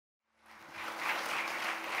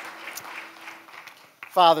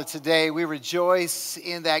Father, today we rejoice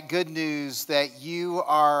in that good news that you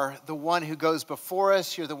are the one who goes before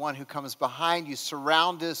us. You're the one who comes behind. You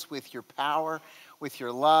surround us with your power, with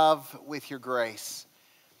your love, with your grace.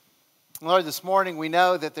 Lord, this morning we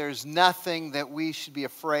know that there's nothing that we should be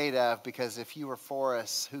afraid of, because if you are for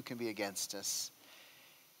us, who can be against us?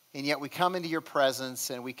 And yet we come into your presence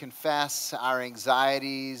and we confess our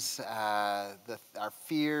anxieties, our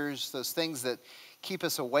fears, those things that keep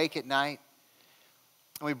us awake at night.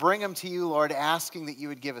 And we bring them to you, Lord, asking that you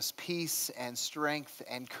would give us peace and strength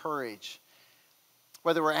and courage.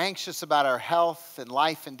 Whether we're anxious about our health and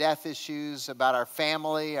life and death issues, about our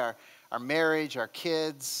family, our marriage, our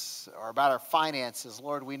kids, or about our finances,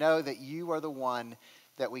 Lord, we know that you are the one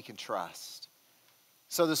that we can trust.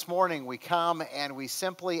 So this morning we come and we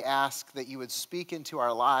simply ask that you would speak into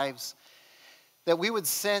our lives, that we would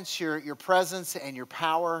sense your presence and your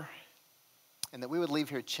power, and that we would leave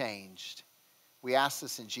here changed. We ask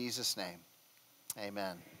this in Jesus' name.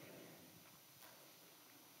 Amen.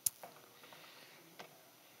 I'm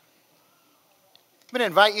going to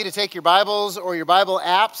invite you to take your Bibles or your Bible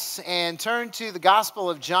apps and turn to the Gospel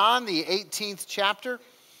of John, the 18th chapter.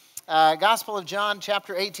 Gospel of John,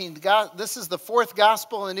 chapter 18. This is the fourth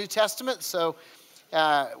Gospel in the New Testament. So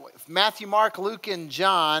Matthew, Mark, Luke, and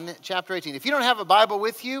John, chapter 18. If you don't have a Bible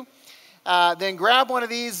with you, then grab one of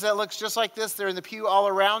these that looks just like this. They're in the pew all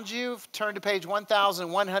around you. Turn to page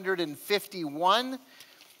 1151,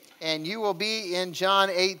 and you will be in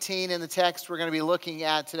John 18 in the text we're going to be looking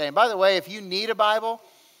at today. And by the way, if you need a Bible,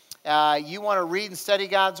 you want to read and study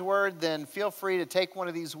God's Word, then feel free to take one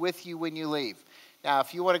of these with you when you leave. Now,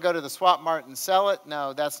 if you want to go to the swap mart and sell it,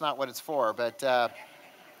 no, that's not what it's for. But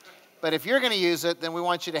if you're going to use it, then we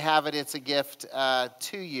want you to have it. It's a gift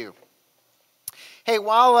to you. Hey,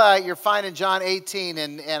 while you're finding John 18,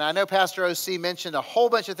 and I know Pastor O.C. mentioned a whole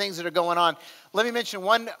bunch of things that are going on, let me mention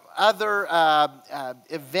one other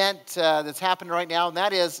event that's happening right now, and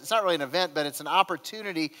that is, it's not really an event, but it's an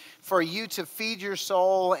opportunity for you to feed your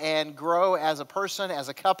soul and grow as a person, as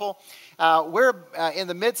a couple. We're in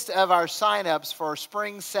the midst of our sign-ups for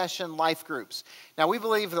spring session life groups. Now, we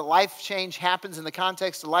believe that life change happens in the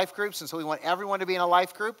context of life groups, and so we want everyone to be in a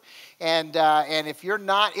life group. And if you're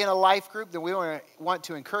not in a life group, then we want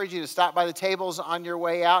to encourage you to stop by the tables on your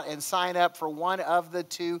way out and sign up for one of the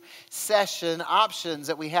two session options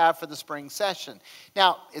that we have for the spring session.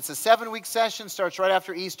 Now, it's a 7-week session, starts right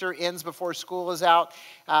after Easter, ends before school is out.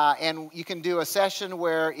 And you can do a session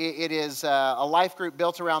where it is a life group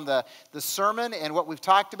built around the sermon and what we've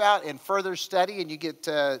talked about and further study, and you get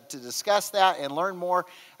to discuss that and learn more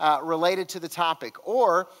related to the topic.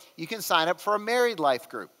 Or you can sign up for a married life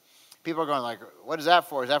group. People are going like, what is that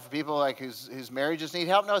for? Is that for people like whose marriages need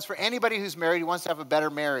help? No, it's for anybody who's married who wants to have a better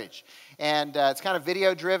marriage. And it's kind of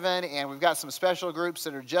video driven, and we've got some special groups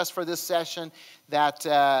that are just for this session that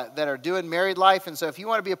are doing married life. And so if you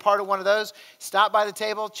want to be a part of one of those, stop by the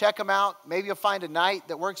table, check them out. Maybe you'll find a night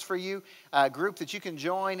that works for you, a group that you can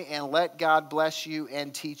join, and let God bless you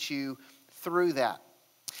and teach you through that.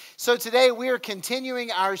 So today we are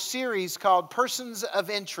continuing our series called Persons of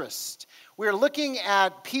Interest. We're looking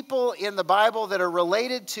at people in the Bible that are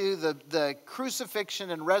related to the crucifixion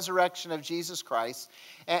and resurrection of Jesus Christ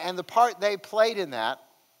and the part they played in that,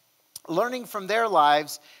 learning from their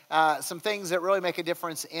lives some things that really make a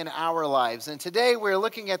difference in our lives. And today we're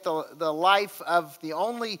looking at the life of the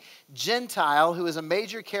only Gentile who is a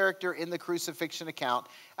major character in the crucifixion account,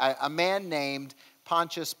 a man named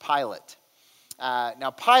Pontius Pilate. Now,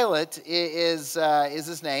 Pilate is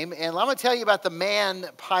his name, and I'm going to tell you about the man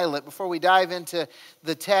Pilate before we dive into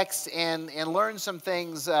the text and learn some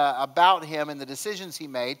things about him and the decisions he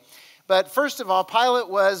made. But first of all, Pilate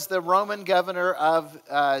was the Roman governor of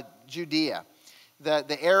Judea,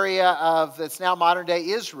 the area that's now modern-day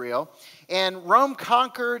Israel, and Rome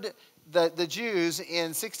conquered the Jews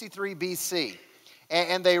in 63 B.C.,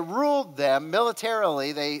 and they ruled them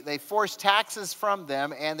militarily. They forced taxes from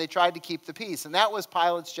them, and they tried to keep the peace. And that was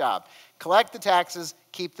Pilate's job. Collect the taxes,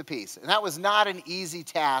 keep the peace. And that was not an easy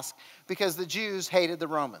task because the Jews hated the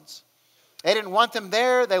Romans. They didn't want them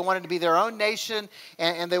there. They wanted to be their own nation,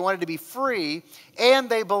 and they wanted to be free. And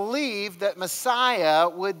they believed that Messiah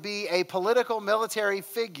would be a political military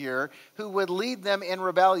figure who would lead them in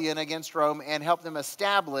rebellion against Rome and help them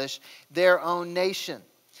establish their own nation.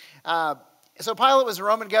 So Pilate was a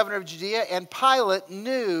Roman governor of Judea, and Pilate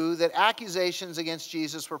knew that accusations against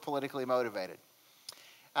Jesus were politically motivated.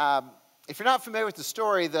 If you're not familiar with the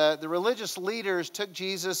story, the religious leaders took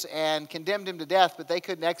Jesus and condemned him to death, but they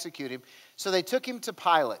couldn't execute him. So they took him to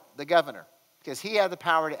Pilate, the governor, because he had the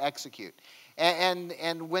power to execute.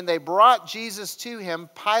 And when they brought Jesus to him,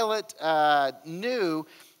 Pilate knew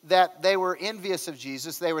that they were envious of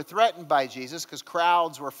Jesus. They were threatened by Jesus because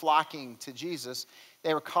crowds were flocking to Jesus.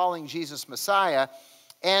 They were calling Jesus Messiah.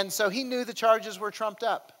 And so he knew the charges were trumped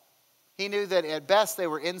up. He knew that at best they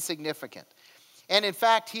were insignificant. And in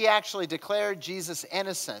fact, he actually declared Jesus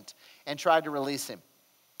innocent and tried to release him.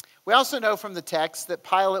 We also know from the text that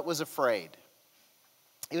Pilate was afraid.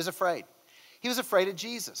 He was afraid. He was afraid of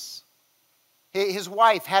Jesus. His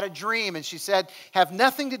wife had a dream, and she said, "Have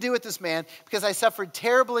nothing to do with this man, because I suffered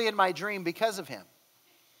terribly in my dream because of him."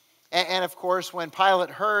 And of course, when Pilate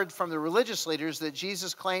heard from the religious leaders that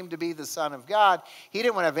Jesus claimed to be the Son of God, he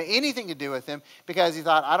didn't want to have anything to do with him because he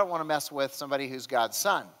thought, I don't want to mess with somebody who's God's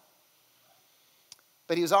son.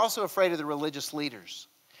 But he was also afraid of the religious leaders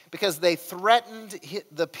because they threatened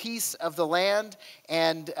the peace of the land.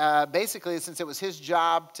 And basically, since it was his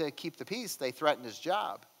job to keep the peace, they threatened his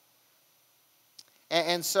job.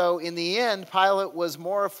 And so in the end, Pilate was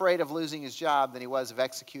more afraid of losing his job than he was of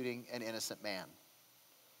executing an innocent man.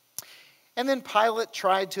 And then Pilate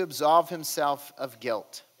tried to absolve himself of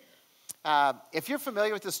guilt. If you're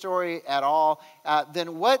familiar with the story at all,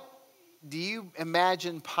 then what do you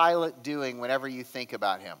imagine Pilate doing whenever you think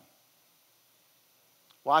about him?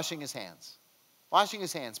 Washing his hands. Washing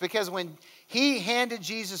his hands. Because when he handed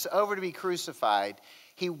Jesus over to be crucified,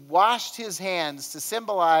 he washed his hands to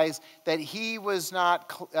symbolize that he was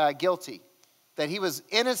not guilty, that he was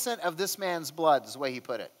innocent of this man's blood, is the way he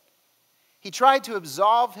put it. He tried to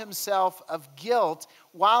absolve himself of guilt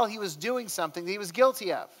while he was doing something that he was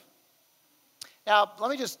guilty of. Now, let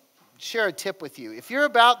me just share a tip with you. If you're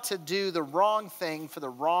about to do the wrong thing for the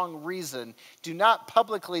wrong reason, do not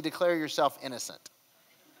publicly declare yourself innocent.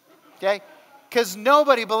 Okay? Because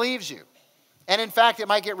nobody believes you. And in fact, it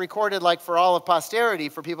might get recorded like for all of posterity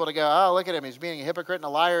for people to go, oh, look at him, he's being a hypocrite and a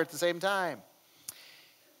liar at the same time.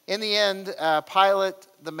 In the end, Pilate,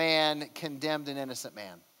 the man, condemned an innocent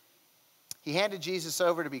man. He handed Jesus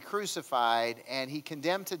over to be crucified, and he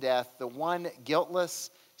condemned to death the one guiltless,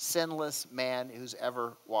 sinless man who's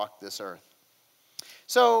ever walked this earth.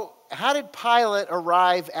 So, how did Pilate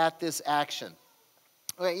arrive at this action?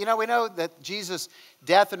 Well, you know, we know that Jesus'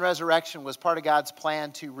 death and resurrection was part of God's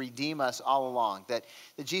plan to redeem us all along. That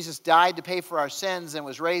Jesus died to pay for our sins and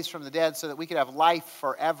was raised from the dead so that we could have life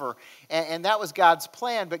forever. And that was God's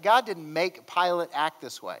plan, but God didn't make Pilate act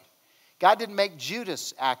this way. God didn't make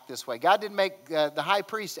Judas act this way. God didn't make the high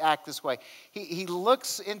priest act this way. He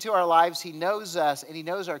looks into our lives, he knows us, and he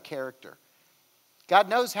knows our character. God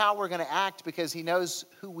knows how we're going to act because he knows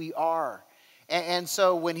who we are. And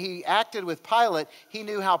so when he acted with Pilate, he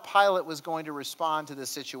knew how Pilate was going to respond to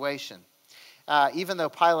this situation, even though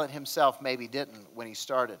Pilate himself maybe didn't when he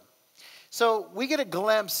started. So we get a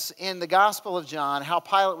glimpse in the Gospel of John how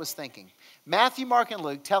Pilate was thinking. Matthew, Mark, and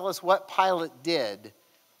Luke tell us what Pilate did,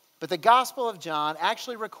 but the Gospel of John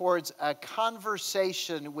actually records a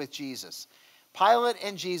conversation with Jesus. Pilate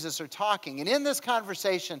and Jesus are talking. And in this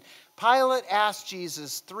conversation, Pilate asks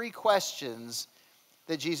Jesus 3 questions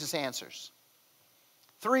that Jesus answers.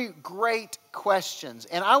 3 great questions.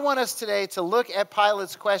 And I want us today to look at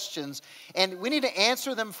Pilate's questions, and we need to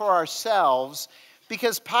answer them for ourselves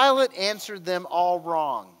because Pilate answered them all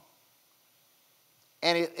wrong.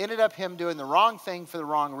 And it ended up him doing the wrong thing for the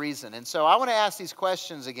wrong reason. And so I want to ask these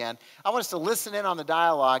questions again. I want us to listen in on the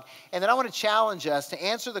dialogue, and then I want to challenge us to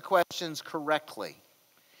answer the questions correctly.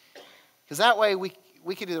 Because that way we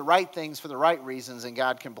can do the right things for the right reasons, and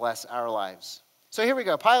God can bless our lives. So here we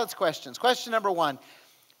go. Pilate's questions. Question number 1.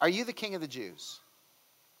 Are you the king of the Jews?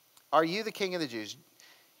 Are you the king of the Jews?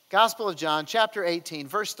 Gospel of John, chapter 18,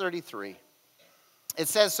 verse 33. It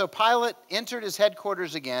says, So Pilate entered his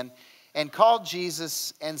headquarters again and called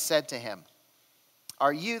Jesus and said to him,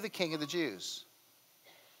 Are you the king of the Jews?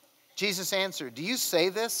 Jesus answered, Do you say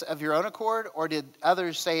this of your own accord, or did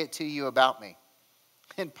others say it to you about me?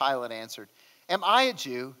 And Pilate answered, Am I a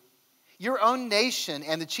Jew? Your own nation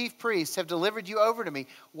and the chief priests have delivered you over to me.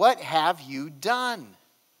 What have you done?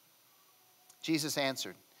 Jesus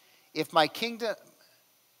answered, If my kingdom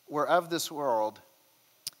were of this world,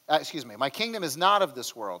 my kingdom is not of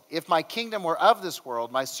this world. If my kingdom were of this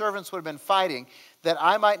world, my servants would have been fighting that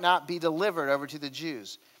I might not be delivered over to the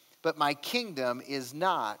Jews. But my kingdom is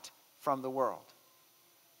not from the world.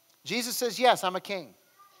 Jesus says, yes, I'm a king.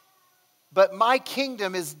 But my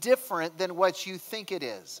kingdom is different than what you think it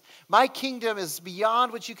is. My kingdom is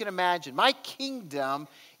beyond what you can imagine. My kingdom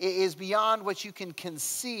is beyond what you can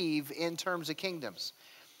conceive in terms of kingdoms.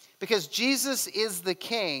 Because Jesus is the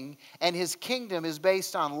king, and his kingdom is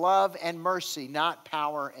based on love and mercy, not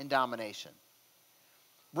power and domination.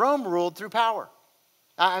 Rome ruled through power.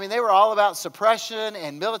 I mean, they were all about suppression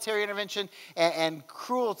and military intervention and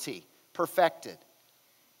cruelty perfected.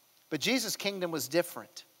 But Jesus' kingdom was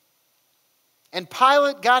different. And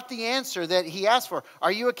Pilate got the answer that he asked for.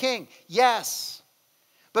 Are you a king? Yes.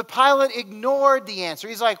 But Pilate ignored the answer.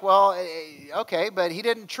 He's like, well, okay, but he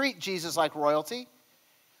didn't treat Jesus like royalty.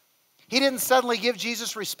 He didn't suddenly give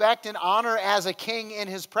Jesus respect and honor as a king in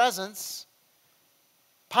his presence.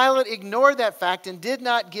 Pilate ignored that fact and did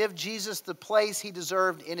not give Jesus the place he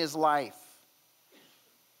deserved in his life.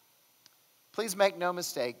 Please make no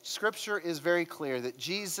mistake, Scripture is very clear that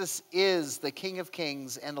Jesus is the King of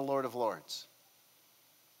Kings and the Lord of Lords.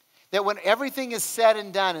 That when everything is said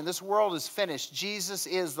and done and this world is finished, Jesus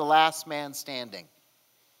is the last man standing.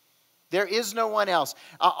 There is no one else.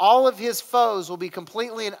 All of his foes will be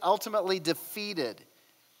completely and ultimately defeated.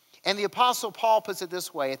 And the Apostle Paul puts it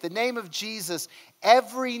this way: at the name of Jesus,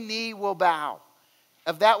 every knee will bow,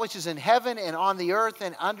 of that which is in heaven and on the earth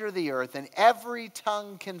and under the earth, and every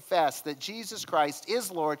tongue confess that Jesus Christ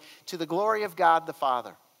is Lord, to the glory of God the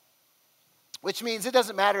Father. Which means it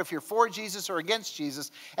doesn't matter if you're for Jesus or against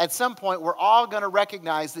Jesus. At some point, we're all going to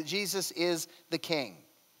recognize that Jesus is the King.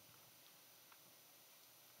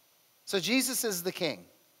 So Jesus is the King.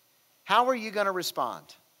 How are you going to respond?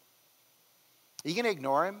 Are you going to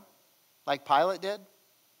ignore him like Pilate did?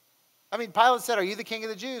 I mean, Pilate said, are you the King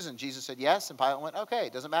of the Jews? And Jesus said, yes. And Pilate went, okay,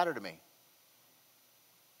 it doesn't matter to me.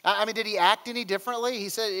 I mean, did he act any differently? He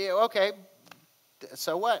said, okay,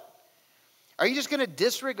 so what? Are you just going to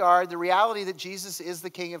disregard the reality that Jesus is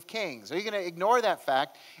the King of Kings? Are you going to ignore that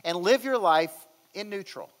fact and live your life in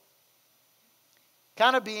neutral?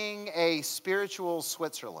 Kind of being a spiritual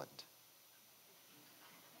Switzerland.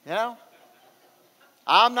 You know?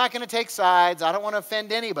 I'm not going to take sides. I don't want to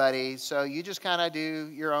offend anybody. So you just kind of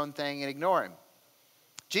do your own thing and ignore him.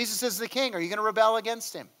 Jesus is the King. Are you going to rebel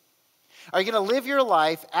against him? Are you going to live your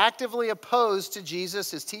life actively opposed to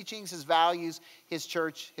Jesus, his teachings, his values, his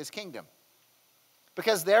church, his kingdom?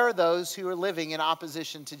 Because there are those who are living in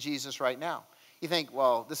opposition to Jesus right now. You think,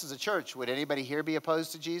 well, this is a church. Would anybody here be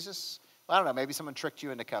opposed to Jesus? Well, I don't know. Maybe someone tricked you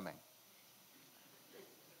into coming.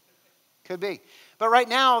 Could be. But right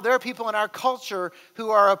now, there are people in our culture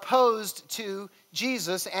who are opposed to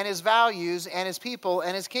Jesus and his values and his people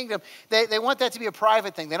and his kingdom. They want that to be a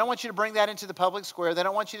private thing. They don't want you to bring that into the public square. They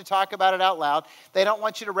don't want you to talk about it out loud. They don't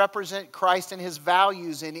want you to represent Christ and his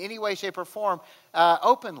values in any way, shape, or form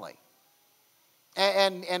openly.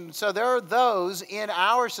 And so there are those in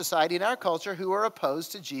our society, in our culture, who are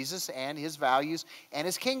opposed to Jesus and his values and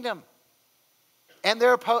his kingdom. And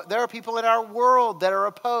there are people in our world that are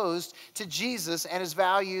opposed to Jesus and his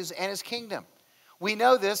values and his kingdom. We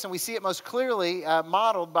know this, and we see it most clearly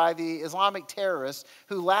modeled by the Islamic terrorists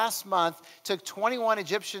who last month took 21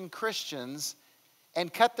 Egyptian Christians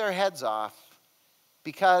and cut their heads off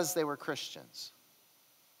because they were Christians.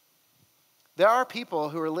 There are people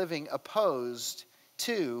who are living opposed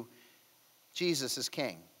to Jesus as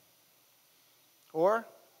king. Or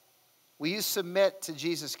will you submit to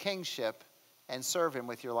Jesus' kingship and serve him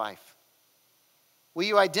with your life? Will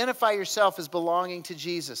you identify yourself as belonging to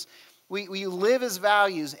Jesus? Will you live his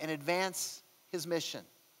values and advance his mission?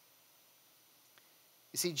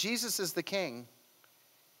 You see, Jesus is the king.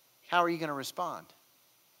 How are you going to respond?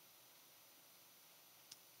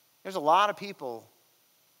 There's a lot of people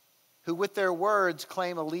who with their words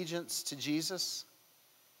claim allegiance to Jesus,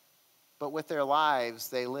 but with their lives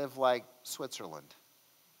they live like Switzerland.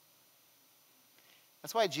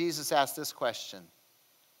 That's why Jesus asked this question: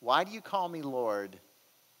 why do you call me Lord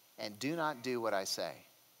and do not do what I say?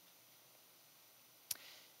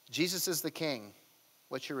 Jesus is the king.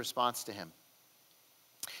 What's your response to him?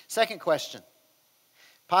 Second question.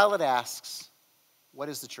 Pilate asks, what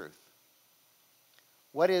is the truth?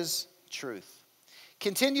 What is truth?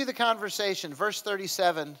 Continue the conversation. Verse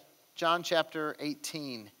 37, John chapter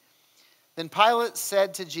 18. Then Pilate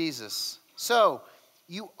said to Jesus, so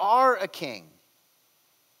you are a king.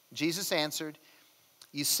 Jesus answered,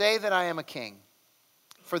 you say that I am a king.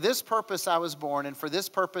 For this purpose I was born, and for this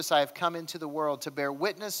purpose I have come into the world, to bear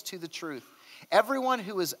witness to the truth. Everyone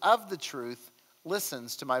who is of the truth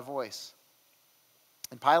listens to my voice.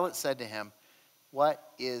 And Pilate said to him, what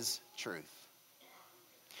is truth?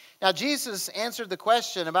 Now, Jesus answered the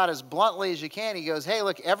question about as bluntly as you can. He goes, hey,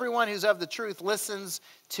 look, everyone who's of the truth listens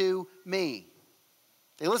to me.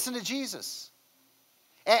 They listen to Jesus.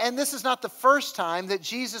 And this is not the first time that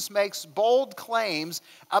Jesus makes bold claims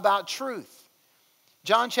about truth.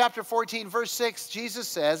 John chapter 14, verse 6, Jesus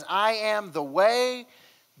says, I am the way,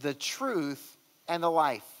 the truth, and the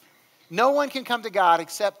life. No one can come to God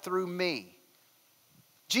except through me.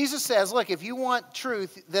 Jesus says, look, if you want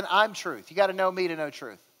truth, then I'm truth. You got to know me to know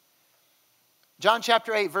truth. John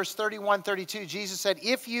chapter 8, verse 31, 32, Jesus said,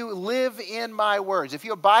 if you live in my words, if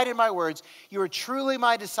you abide in my words, you are truly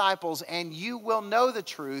my disciples, and you will know the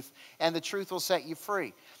truth, and the truth will set you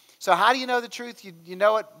free. So how do you know the truth? You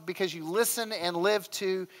know it because you listen and live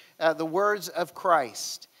to the words of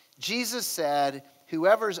Christ. Jesus said,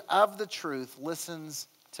 whoever's of the truth listens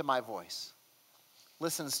to my voice,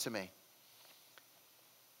 listens to me.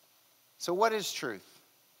 So what is truth?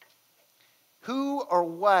 Who or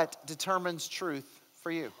what determines truth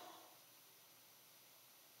for you?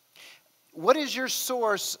 What is your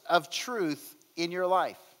source of truth in your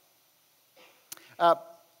life?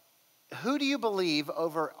 Who do you believe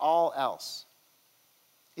over all else?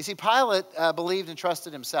 You see, Pilate believed and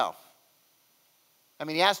trusted himself. I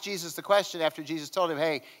mean, he asked Jesus the question after Jesus told him,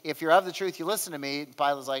 hey, if you're of the truth, you listen to me.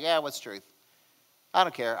 Pilate's like, yeah, what's truth? I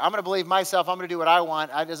don't care. I'm going to believe myself. I'm going to do what I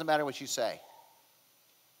want. It doesn't matter what you say.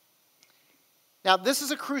 Now, this is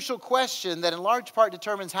a crucial question that in large part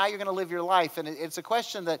determines how you're going to live your life. And it's a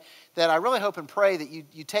question that I really hope and pray that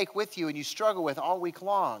you take with you and you struggle with all week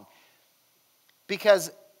long. Because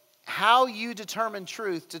how you determine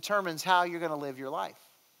truth determines how you're going to live your life.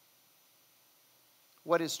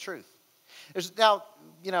 What is truth? Now,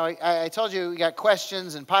 I told you we got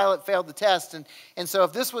questions and Pilate failed the test. And so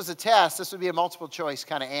if this was a test, this would be a multiple choice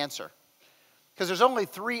kind of answer. Because there's only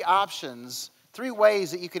three options, three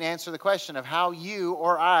ways that you can answer the question of how you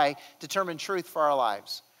or I determine truth for our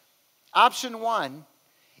lives. Option one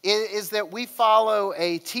is that we follow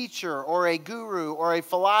a teacher or a guru or a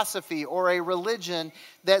philosophy or a religion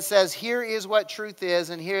that says here is what truth is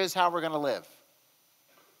and here's how we're going to live.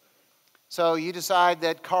 So you decide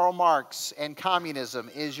that Karl Marx and communism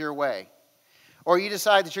is your way. Or you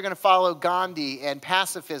decide that you're going to follow Gandhi and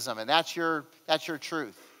pacifism and that's your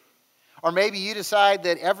truth. Or maybe you decide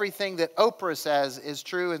that everything that Oprah says is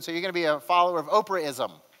true, and so you're going to be a follower of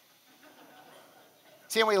Oprahism.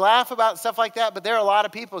 See, and we laugh about stuff like that, but there are a lot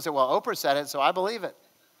of people who say, well, Oprah said it, so I believe it.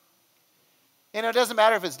 It doesn't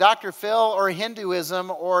matter if it's Dr. Phil or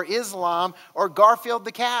Hinduism or Islam or Garfield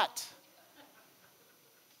the cat.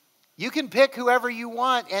 You can pick whoever you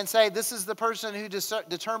want and say, this is the person who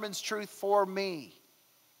determines truth for me.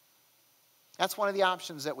 That's one of the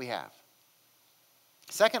options that we have.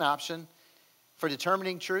 Second option for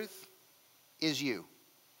determining truth is you.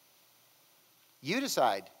 You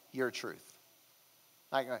decide your truth.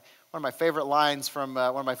 Like one of my favorite lines from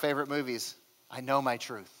one of my favorite movies, I know my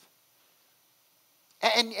truth.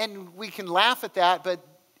 And we can laugh at that, but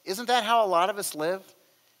isn't that how a lot of us live?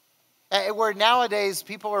 Where nowadays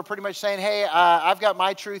people are pretty much saying, hey, I've got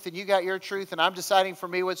my truth and you got your truth and I'm deciding for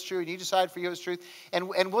me what's true and you decide for you what's truth. And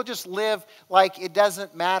we'll just live like it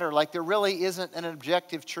doesn't matter, like there really isn't an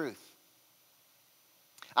objective truth.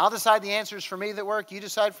 I'll decide the answers for me that work, you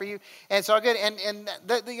decide for you. And it's all good. And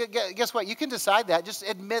guess what? You can decide that. Just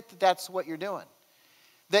admit that that's what you're doing.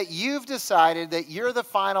 That you've decided that you're the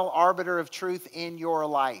final arbiter of truth in your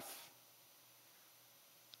life.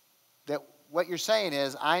 That what you're saying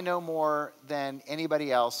is, I know more than anybody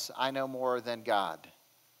else. I know more than God.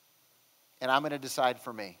 And I'm going to decide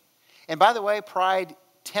for me. And by the way, pride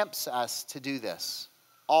tempts us to do this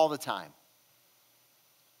all the time.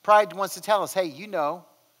 Pride wants to tell us, hey,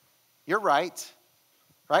 you're right.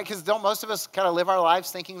 Right? Because don't most of us kind of live our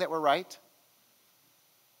lives thinking that we're right?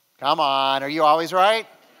 Come on, are you always right?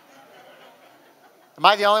 Am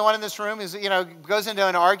I the only one in this room who goes into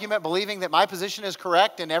an argument believing that my position is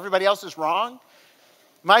correct and everybody else is wrong?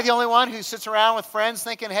 Am I the only one who sits around with friends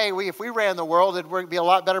thinking, hey, if we ran the world, it would be a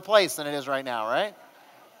lot better place than it is right now, right?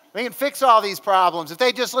 We can fix all these problems if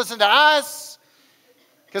they just listen to us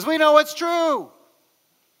because we know what's true.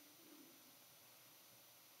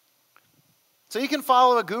 So you can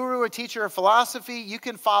follow a guru, a teacher, a philosophy. You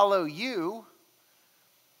can follow you.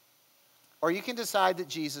 Or you can decide that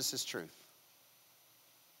Jesus is truth.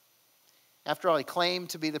 After all, he claimed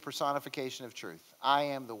to be the personification of truth. I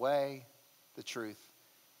am the way, the truth,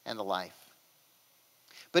 and the life.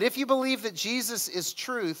 But if you believe that Jesus is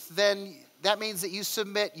truth, then that means that you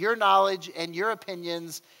submit your knowledge and your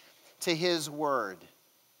opinions to his word.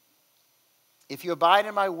 If you abide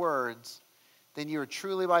in my words, then you are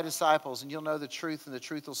truly my disciples and you'll know the truth and the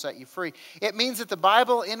truth will set you free. It means that the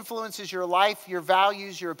Bible influences your life, your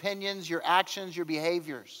values, your opinions, your actions, your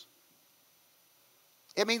behaviors.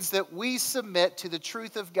 It means that we submit to the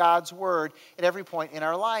truth of God's word at every point in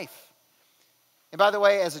our life. And by the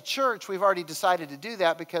way, as a church, we've already decided to do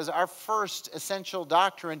that because our first essential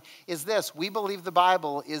doctrine is this. We believe the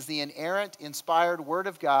Bible is the inerrant, inspired word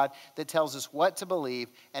of God that tells us what to believe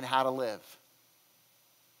and how to live.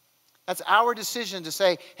 That's our decision to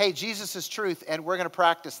say, hey, Jesus is truth, and we're going to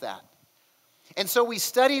practice that. And so we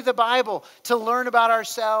study the Bible to learn about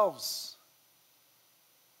ourselves,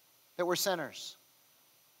 that we're sinners,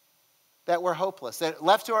 that we're hopeless, that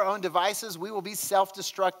left to our own devices, we will be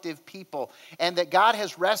self-destructive people, and that God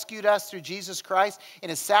has rescued us through Jesus Christ and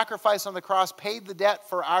His sacrifice on the cross, paid the debt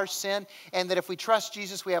for our sin, and that if we trust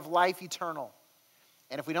Jesus, we have life eternal.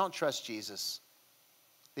 And if we don't trust Jesus,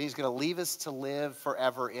 then He's going to leave us to live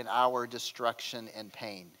forever in our destruction and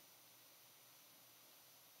pain.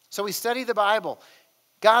 So we study the Bible,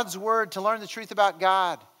 God's Word, to learn the truth about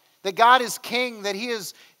God, that God is King, that He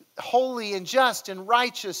is holy and just and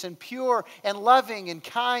righteous and pure and loving and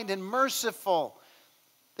kind and merciful,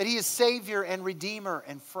 that He is Savior and Redeemer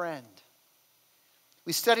and friend.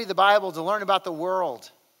 We study the Bible to learn about the world,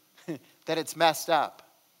 that it's messed up.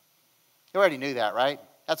 You already knew that, right?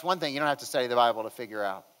 That's one thing you don't have to study the Bible to figure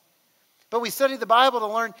out. But we study the Bible to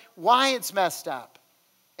learn why it's messed up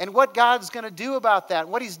and what God's going to do about that,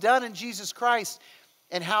 what He's done in Jesus Christ,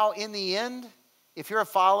 and how in the end, if you're a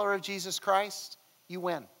follower of Jesus Christ, you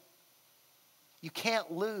win. You can't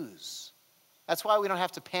lose. That's why we don't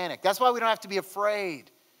have to panic. That's why we don't have to be afraid.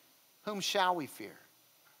 Whom shall we fear?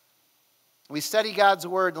 We study God's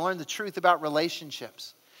Word to learn the truth about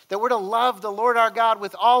relationships. That we're to love the Lord our God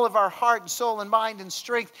with all of our heart and soul and mind and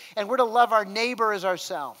strength. And we're to love our neighbor as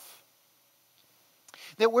ourselves.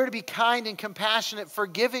 That we're to be kind and compassionate,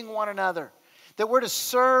 forgiving one another. That we're to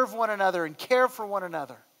serve one another and care for one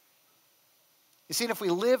another. You see, and if we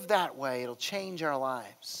live that way, it'll change our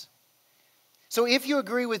lives. So if you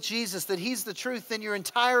agree with Jesus that He's the truth, then your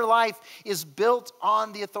entire life is built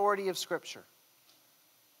on the authority of Scripture.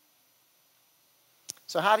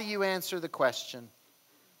 So how do you answer the question,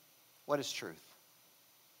 what is truth?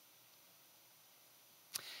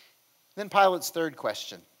 Then Pilate's third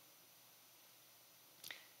question.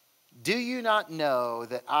 Do you not know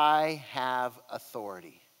that I have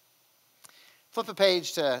authority? Flip a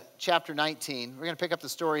page to chapter 19. We're going to pick up the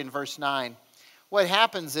story in verse 9. What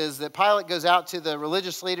happens is that Pilate goes out to the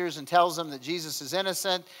religious leaders and tells them that Jesus is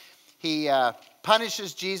innocent. He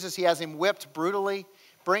punishes Jesus. He has him whipped brutally,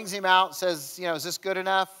 brings him out, says, is this good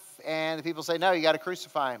enough? And the people say, no, you got to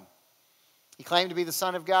crucify him. He claimed to be the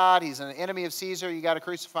Son of God. He's an enemy of Caesar. You got to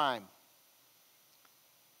crucify him.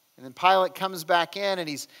 And then Pilate comes back in and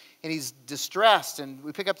he's distressed. And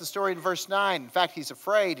we pick up the story in verse 9. In fact, he's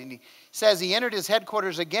afraid. And he says he entered his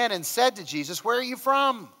headquarters again and said to Jesus, where are you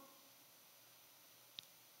from?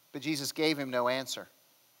 But Jesus gave him no answer.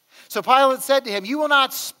 So Pilate said to him, you will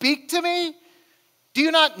not speak to me? Do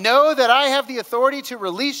you not know that I have the authority to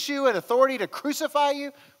release you and authority to crucify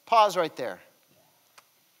you? Pause right there.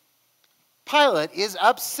 Pilate is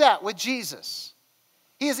upset with Jesus.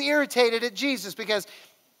 He is irritated at Jesus because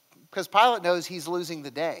Pilate knows he's losing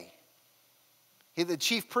the day. The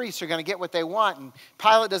chief priests are going to get what they want, and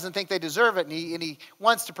Pilate doesn't think they deserve it, and he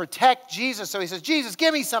wants to protect Jesus. So he says, Jesus,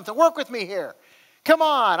 give me something. Work with me here. Come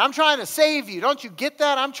on, I'm trying to save you. Don't you get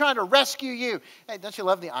that? I'm trying to rescue you. Hey, don't you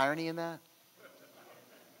love the irony in that?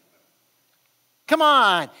 Come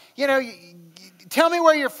on, tell me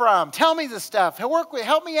where you're from. Tell me the stuff.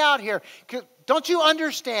 Help me out here. Don't you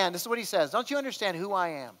understand? This is what he says. Don't you understand who I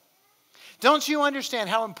am? Don't you understand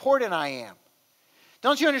how important I am?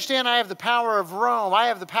 Don't you understand I have the power of Rome? I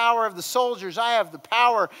have the power of the soldiers. I have the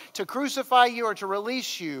power to crucify you or to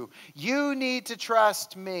release you. You need to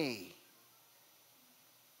trust me.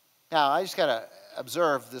 Now, I just got to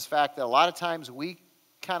observe this fact that a lot of times we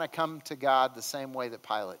kind of come to God the same way that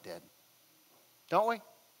Pilate did. Don't we?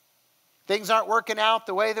 Things aren't working out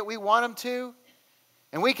the way that we want them to.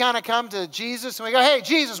 And we kind of come to Jesus and we go, hey,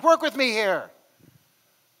 Jesus, work with me here.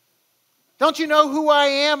 Don't you know who I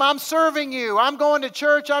am? I'm serving you. I'm going to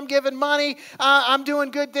church. I'm giving money. I'm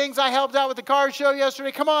doing good things. I helped out with the car show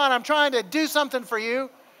yesterday. Come on, I'm trying to do something for you.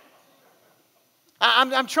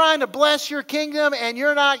 I'm trying to bless your kingdom, and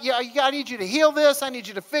you're not. I need you to heal this. I need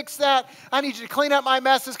you to fix that. I need you to clean up my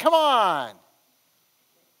messes. Come on.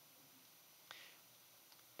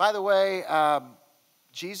 By the way,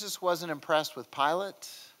 Jesus wasn't impressed with Pilate,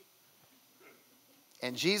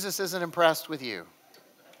 and Jesus isn't impressed with you.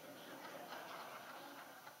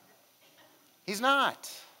 He's not.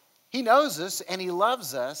 He knows us and he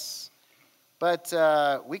loves us, but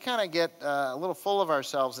we kind of get a little full of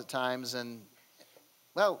ourselves at times. And,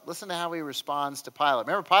 well, listen to how he responds to Pilate.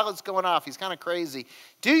 Remember, Pilate's going off. He's kind of crazy.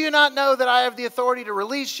 Do you not know that I have the authority to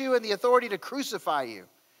release you and the authority to crucify you?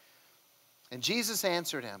 And Jesus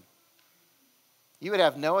answered him, you would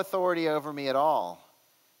have no authority over me at all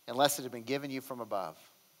unless it had been given you from above.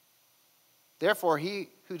 Therefore, he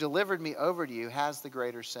who delivered me over to you has the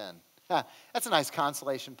greater sin. That's a nice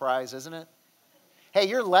consolation prize, isn't it? Hey,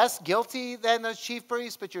 you're less guilty than those chief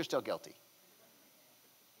priests, but you're still guilty.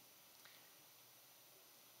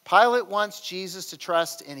 Pilate wants Jesus to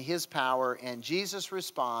trust in his power, and Jesus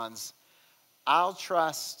responds, I'll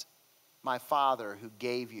trust my Father who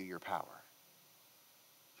gave you your power.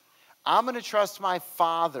 I'm going to trust my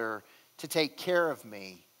Father to take care of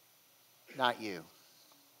me, not you.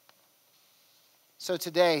 So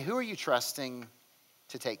today, who are you trusting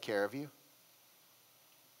to take care of you?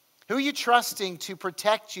 Who are you trusting to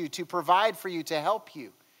protect you, to provide for you, to help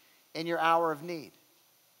you in your hour of need?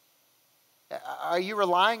 Are you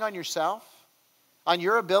relying on yourself, on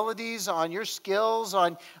your abilities, on your skills,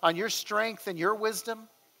 on your strength and your wisdom?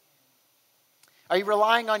 Are you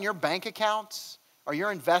relying on your bank accounts, or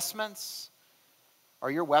your investments,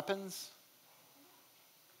 or your weapons?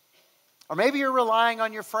 Or maybe you're relying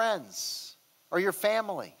on your friends, or your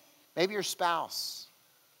family, maybe your spouse.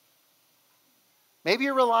 Maybe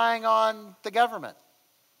you're relying on the government,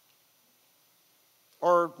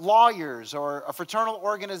 or lawyers, or a fraternal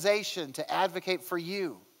organization to advocate for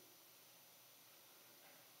you.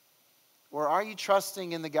 Or are you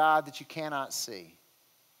trusting in the God that you cannot see,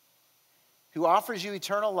 who offers you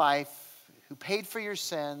eternal life, who paid for your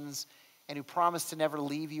sins, and who promised to never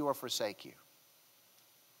leave you or forsake you?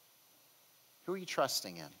 Who are you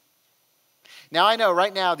trusting in? Now, I know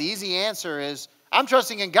right now the easy answer is, I'm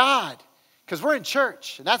trusting in God, because we're in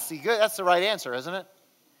church. And that's the right answer, isn't it?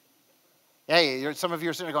 Hey, some of you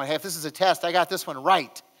are sitting there going, hey, if this is a test, I got this one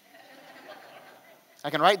right. I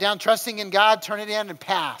can write down trusting in God, turn it in, and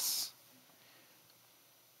pass.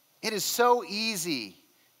 It is so easy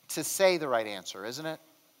to say the right answer, isn't it?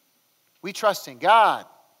 We trust in God.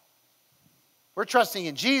 We're trusting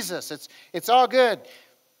in Jesus. It's all good.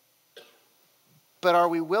 But are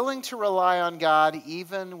we willing to rely on God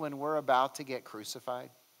even when we're about to get crucified?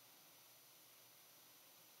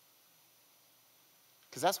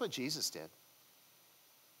 Because that's what Jesus did.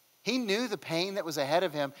 He knew the pain that was ahead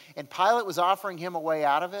of him, and Pilate was offering him a way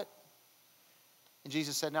out of it. And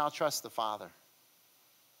Jesus said, no, I'll trust the Father,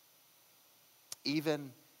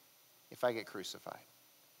 even if I get crucified.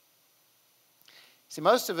 See,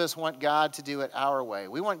 most of us want God to do it our way.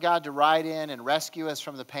 We want God to ride in and rescue us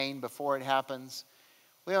from the pain before it happens.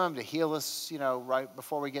 We want him to heal us, right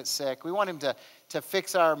before we get sick. We want him to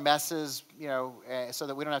fix our messes, so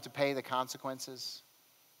that we don't have to pay the consequences.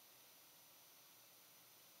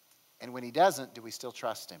 And when he doesn't, do we still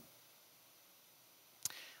trust him?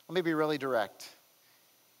 Let me be really direct.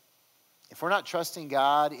 If we're not trusting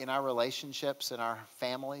God in our relationships and our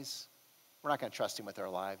families, we're not going to trust him with our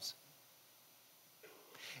lives.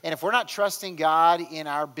 And if we're not trusting God in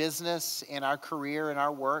our business, in our career, in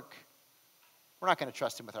our work, we're not going to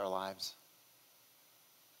trust him with our lives.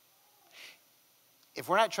 If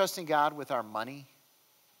we're not trusting God with our money,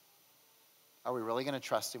 are we really going to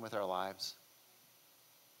trust him with our lives?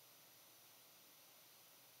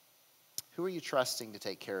 Who are you trusting to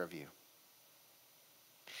take care of you?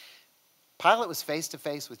 Pilate was face to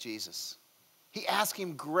face with Jesus. He asked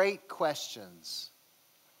him great questions,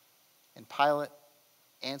 and Pilate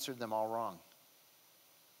answered them all wrong.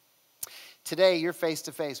 Today, you're face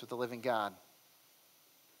to face with the living God.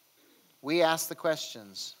 We ask the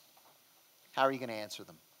questions. How are you going to answer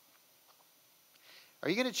them? Are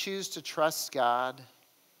you going to choose to trust God,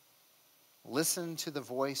 listen to the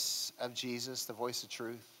voice of Jesus, the voice of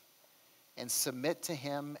truth, and submit to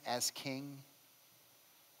him as king?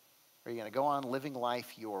 Or are you going to go on living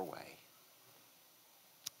life your way?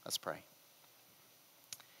 Let's pray.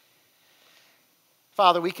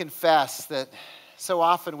 Father, we confess that so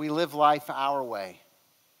often we live life our way.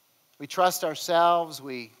 We trust ourselves.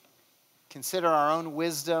 We consider our own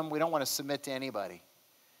wisdom. We don't want to submit to anybody.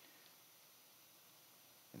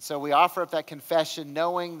 And so we offer up that confession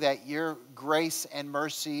knowing that your grace and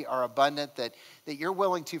mercy are abundant, that you're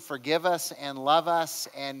willing to forgive us and love us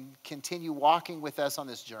and continue walking with us on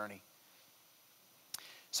this journey.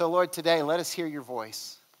 So Lord, today let us hear your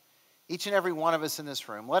voice. Each and every one of us in this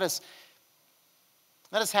room, let us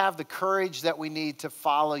have the courage that we need to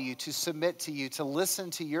follow you, to submit to you, to listen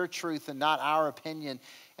to your truth and not our opinion,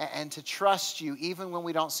 and to trust you even when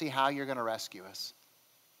we don't see how you're going to rescue us.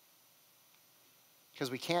 Because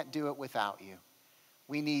we can't do it without you.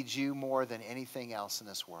 We need you more than anything else in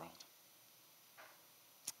this world.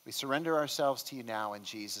 We surrender ourselves to you now in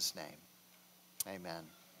Jesus' name. Amen.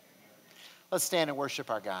 Let's stand and worship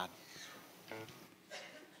our God.